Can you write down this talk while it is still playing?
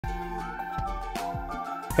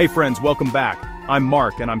Hey friends, welcome back. I'm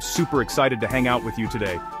Mark and I'm super excited to hang out with you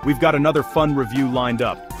today. We've got another fun review lined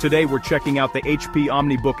up. Today we're checking out the HP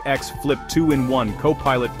OmniBook X Flip 2-in-1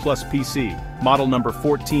 Copilot PC, model number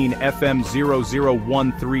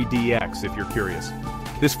 14FM0013DX if you're curious.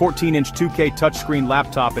 This 14-inch 2K touchscreen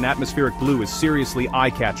laptop in atmospheric blue is seriously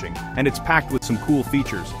eye-catching, and it's packed with some cool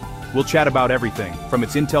features. We'll chat about everything, from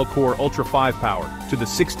its Intel Core Ultra 5 power, to the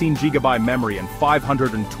 16GB memory and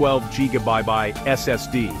 512GB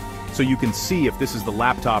SSD, so you can see if this is the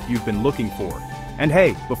laptop you've been looking for. And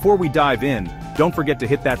hey, before we dive in, don't forget to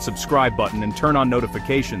hit that subscribe button and turn on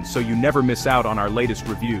notifications so you never miss out on our latest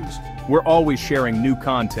reviews. We're always sharing new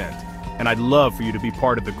content, and I'd love for you to be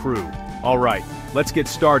part of the crew. Alright, let's get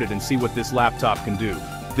started and see what this laptop can do.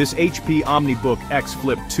 This HP OmniBook X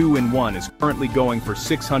Flip 2-in-1 is currently going for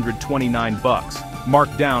 $629,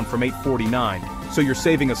 marked down from $849, so you're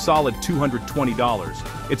saving a solid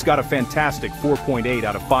 $220. It's got a fantastic 4.8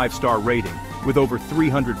 out of 5-star rating, with over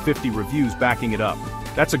 350 reviews backing it up.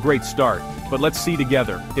 That's a great start, but let's see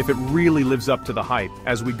together if it really lives up to the hype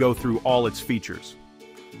as we go through all its features.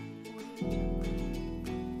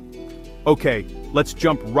 Okay, let's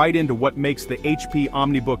jump right into what makes the HP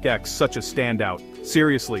OmniBook X such a standout.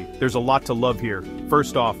 Seriously, there's a lot to love here.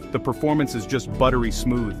 First off, the performance is just buttery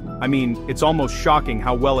smooth. I mean, it's almost shocking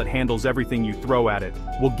how well it handles everything you throw at it.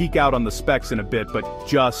 We'll geek out on the specs in a bit, but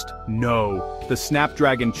just know the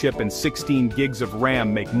Snapdragon chip and 16 gigs of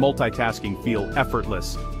RAM make multitasking feel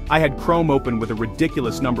effortless. I had Chrome open with a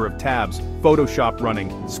ridiculous number of tabs, Photoshop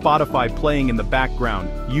running, Spotify playing in the background,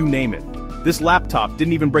 you name it. This laptop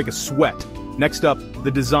didn't even break a sweat. Next up,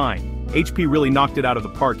 the design. HP really knocked it out of the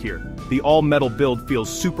park here. The all-metal build feels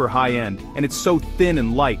super high-end, and it's so thin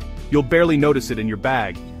and light, you'll barely notice it in your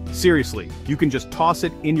bag. Seriously, you can just toss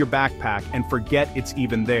it in your backpack and forget it's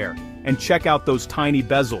even there. And check out those tiny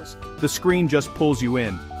bezels. The screen just pulls you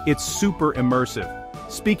in. It's super immersive.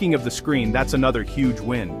 Speaking of the screen, that's another huge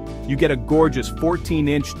win. You get a gorgeous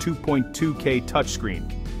 14-inch 2.2K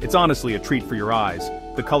touchscrreen. It's honestly a treat for your eyes.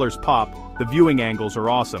 The colors pop, the viewing angles are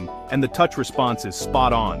awesome, and the touch response is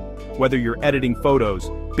spot on. Whether you're editing photos,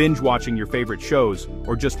 binge-watching your favorite shows,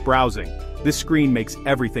 or just browsing, this screen makes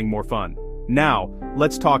everything more fun. Now,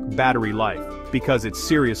 let's talk battery life, because it's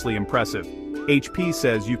seriously impressive. HP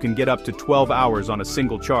says you can get up to 12 hours on a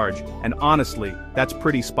single charge, and honestly, that's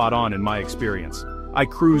pretty spot on in my experience. I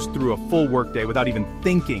cruised through a full workday without even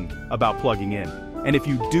thinking about plugging in. And if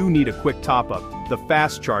you do need a quick top-up, the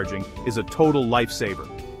fast charging is a total lifesaver.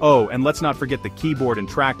 Oh, and let's not forget the keyboard and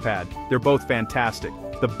trackpad, they're both fantastic.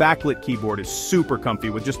 The backlit keyboard is super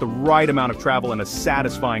comfy with just the right amount of travel and a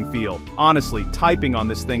satisfying feel. Honestly, typing on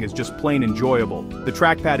this thing is just plain enjoyable. The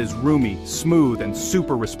trackpad is roomy, smooth, and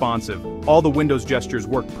super responsive. All the Windows gestures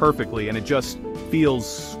work perfectly and it just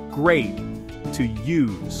feels great to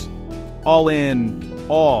use. All in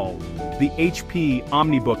all, the HP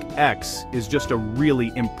OmniBook X is just a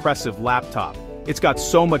really impressive laptop. It's got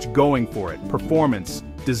so much going for it: performance,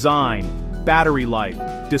 design, battery life,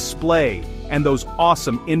 display, and those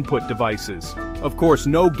awesome input devices. Of course,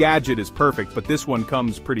 no gadget is perfect, but this one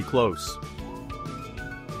comes pretty close.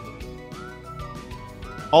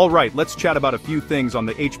 Alright, let's chat about a few things on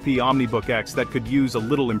the HP OmniBook X that could use a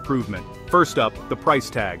little improvement. First up, the price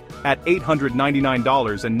tag. At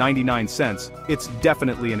 $899.99, it's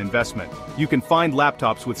definitely an investment. You can find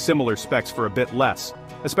laptops with similar specs for a bit less,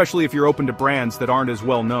 especially if you're open to brands that aren't as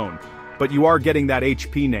well known. But you are getting that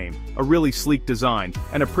HP name, a really sleek design,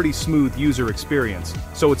 and a pretty smooth user experience,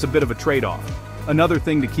 so it's a bit of a trade-off. Another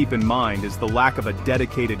thing to keep in mind is the lack of a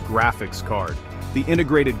dedicated graphics card. The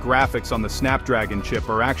integrated graphics on the Snapdragon chip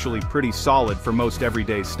are actually pretty solid for most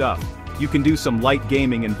everyday stuff. You can do some light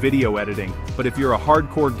gaming and video editing, but if you're a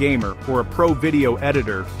hardcore gamer or a pro video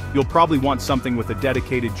editor, you'll probably want something with a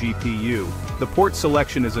dedicated GPU. The port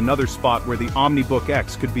selection is another spot where the OmniBook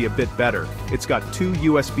X could be a bit better. It's got 2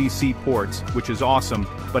 USB-C ports, which is awesome,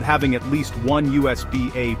 but having at least one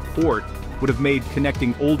USB-A port would have made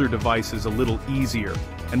connecting older devices a little easier.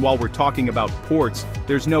 And while we're talking about ports,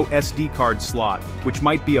 there's no SD card slot, which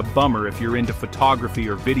might be a bummer if you're into photography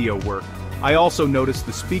or video work. I also noticed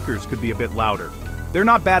the speakers could be a bit louder. They're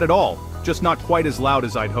not bad at all, just not quite as loud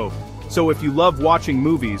as I'd hoped. So if you love watching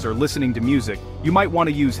movies or listening to music, you might want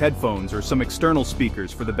to use headphones or some external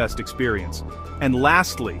speakers for the best experience. And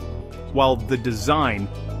lastly, while the design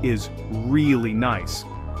is really nice,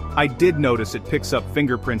 I did notice it picks up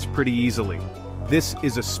fingerprints pretty easily. This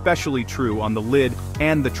is especially true on the lid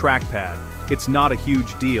and the trackpad. It's not a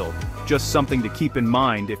huge deal, just something to keep in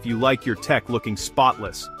mind if you like your tech looking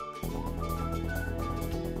spotless.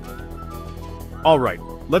 Alright,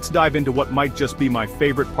 let's dive into what might just be my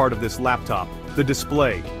favorite part of this laptop, the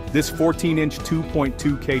display. This 14-inch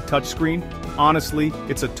 2.2K touchscreen, honestly,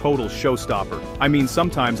 it's a total showstopper. I mean,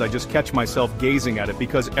 sometimes I just catch myself gazing at it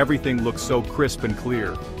because everything looks so crisp and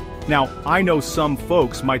clear. Now, I know some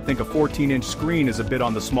folks might think a 14-inch screen is a bit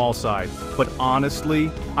on the small side, but honestly,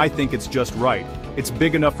 I think it's just right. It's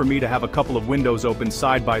big enough for me to have a couple of windows open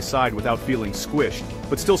side by side without feeling squished,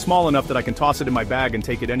 but still small enough that I can toss it in my bag and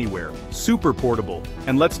take it anywhere. Super portable.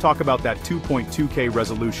 And let's talk about that 2.2K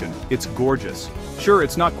resolution. It's gorgeous. Sure,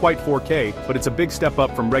 it's not quite 4K, but it's a big step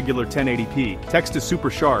up from regular 1080p. Text is super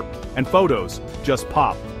sharp, and photos just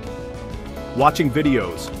pop. Watching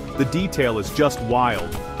videos, the detail is just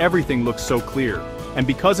wild. Everything looks so clear. And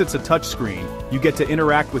because it's a touchscreen, you get to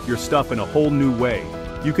interact with your stuff in a whole new way.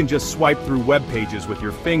 You can just swipe through web pages with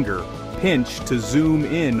your finger, pinch to zoom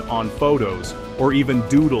in on photos, or even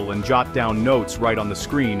doodle and jot down notes right on the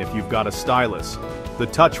screen if you've got a stylus. The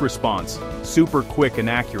touch response, super quick and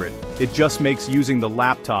accurate. It just makes using the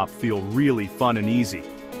laptop feel really fun and easy.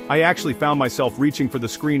 I actually found myself reaching for the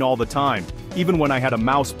screen all the time, even when I had a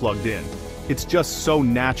mouse plugged in. It's just so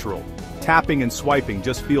natural. Tapping and swiping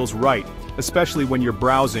just feels right, especially when you're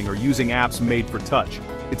browsing or using apps made for touch.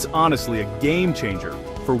 It's honestly a game changer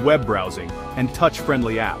for web browsing and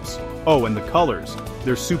touch-friendly apps. Oh, and the colors,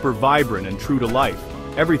 they're super vibrant and true to life.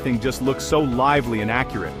 Everything just looks so lively and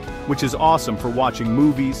accurate, which is awesome for watching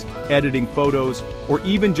movies, editing photos, or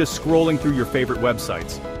even just scrolling through your favorite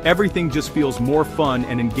websites. Everything just feels more fun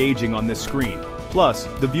and engaging on this screen. Plus,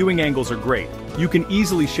 the viewing angles are great. You can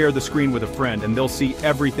easily share the screen with a friend and they'll see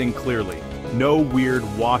everything clearly. No weird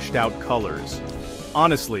washed-out colors.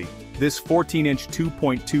 Honestly, this 14-inch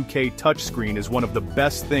 2.2K touchscreen is one of the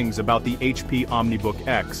best things about the HP OmniBook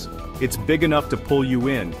X. It's big enough to pull you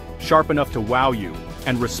in, sharp enough to wow you,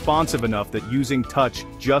 and responsive enough that using touch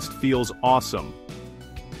just feels awesome.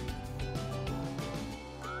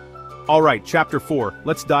 Alright, Chapter 4,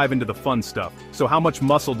 let's dive into the fun stuff. So how much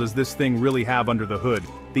muscle does this thing really have under the hood?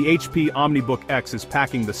 The HP OmniBook X is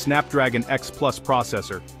packing the Snapdragon X Plus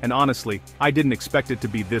processor, and honestly, I didn't expect it to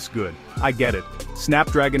be this good. I get it.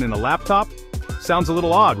 Snapdragon in a laptop? Sounds a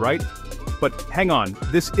little odd, right? But hang on,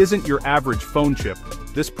 this isn't your average phone chip.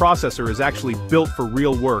 This processor is actually built for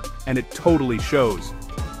real work, and it totally shows.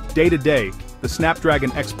 Day to day, the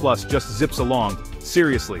Snapdragon X Plus just zips along.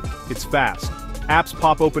 Seriously, it's fast. Apps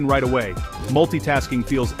pop open right away, multitasking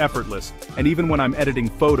feels effortless, and even when I'm editing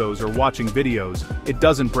photos or watching videos, it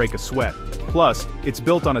doesn't break a sweat. Plus, it's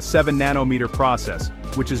built on a 7nm process,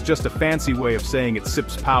 which is just a fancy way of saying it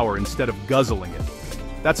sips power instead of guzzling it.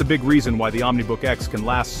 That's a big reason why the OmniBook X can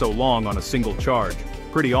last so long on a single charge.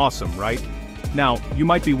 Pretty awesome, right? Now, you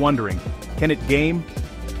might be wondering, can it game?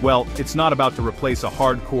 Well, it's not about to replace a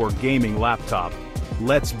hardcore gaming laptop.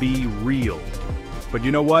 Let's be real. But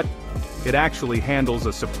you know what? It actually handles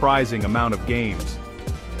a surprising amount of games.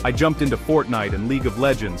 I jumped into Fortnite and League of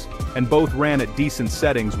Legends, and both ran at decent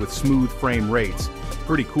settings with smooth frame rates.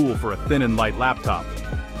 Pretty cool for a thin and light laptop.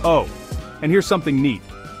 Oh, and here's something neat.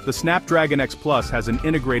 The Snapdragon X Plus has an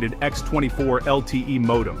integrated X24 LTE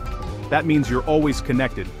modem. That means you're always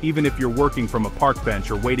connected, even if you're working from a park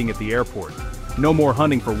bench or waiting at the airport. No more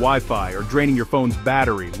hunting for Wi-Fi or draining your phone's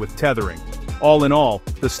battery with tethering. All in all,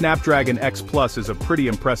 the Snapdragon X Plus is a pretty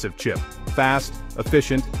impressive chip. Fast,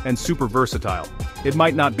 efficient, and super versatile. It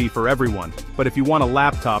might not be for everyone, but if you want a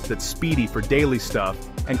laptop that's speedy for daily stuff,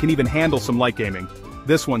 and can even handle some light gaming,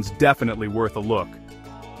 this one's definitely worth a look.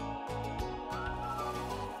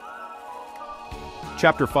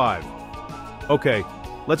 Chapter 5. Okay,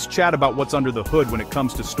 let's chat about what's under the hood when it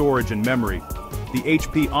comes to storage and memory. The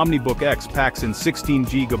HP OmniBook X packs in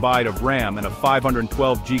 16GB of RAM and a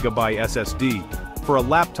 512GB SSD. For a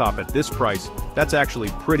laptop at this price, that's actually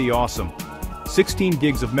pretty awesome. 16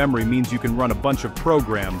 gigs of memory means you can run a bunch of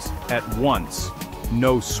programs at once.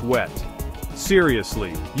 No sweat.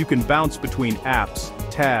 Seriously, you can bounce between apps,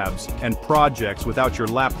 tabs, and projects without your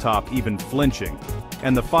laptop even flinching.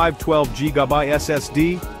 And the 512GB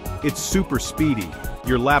SSD? It's super speedy.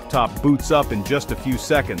 Your laptop boots up in just a few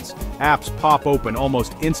seconds, apps pop open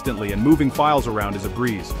almost instantly, and moving files around is a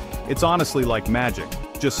breeze. It's honestly like magic.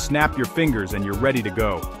 Just snap your fingers and you're ready to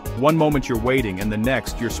go. One moment you're waiting and the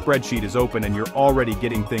next your spreadsheet is open and you're already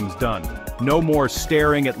getting things done. No more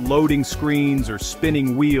staring at loading screens or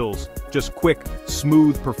spinning wheels, just quick,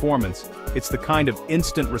 smooth performance. It's the kind of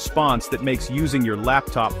instant response that makes using your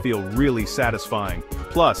laptop feel really satisfying.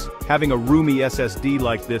 Plus, having a roomy SSD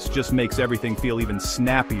like this just makes everything feel even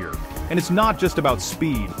snappier. And it's not just about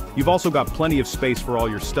speed, you've also got plenty of space for all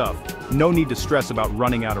your stuff. No need to stress about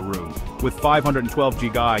running out of room. With 512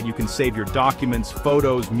 GB, you can save your documents,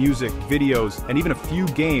 photos, music, videos, and even a few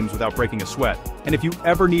games without breaking a sweat. And if you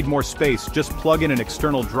ever need more space, just plug in an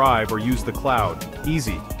external drive or use the cloud.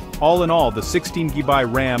 Easy. All in all, the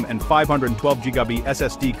 16GB RAM and 512GB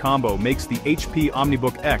SSD combo makes the HP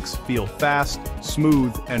OmniBook X feel fast,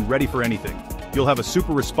 smooth, and ready for anything. You'll have a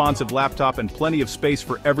super responsive laptop and plenty of space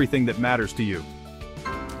for everything that matters to you.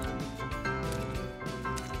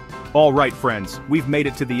 Alright friends, we've made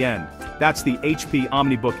it to the end. That's the HP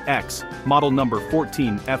OmniBook X, model number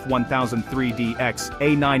 14F1003DX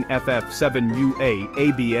A9FF7UA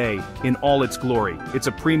ABA, in all its glory. It's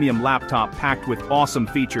a premium laptop packed with awesome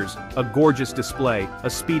features, a gorgeous display, a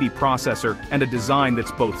speedy processor, and a design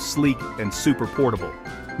that's both sleek and super portable.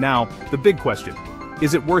 Now, the big question.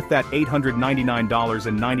 Is it worth that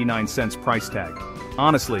 $899.99 price tag?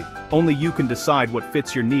 Honestly, only you can decide what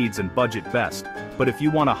fits your needs and budget best. But if you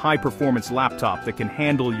want a high-performance laptop that can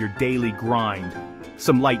handle your daily grind,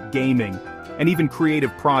 some light gaming, and even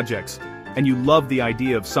creative projects, and you love the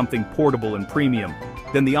idea of something portable and premium,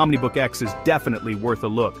 then the OmniBook X is definitely worth a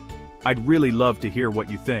look. I'd really love to hear what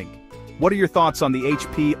you think. What are your thoughts on the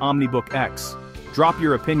HP OmniBook X? Drop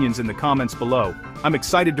your opinions in the comments below. I'm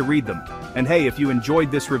excited to read them. And hey, if you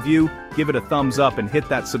enjoyed this review, give it a thumbs up and hit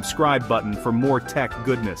that subscribe button for more tech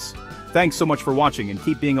goodness. Thanks so much for watching and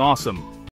keep being awesome.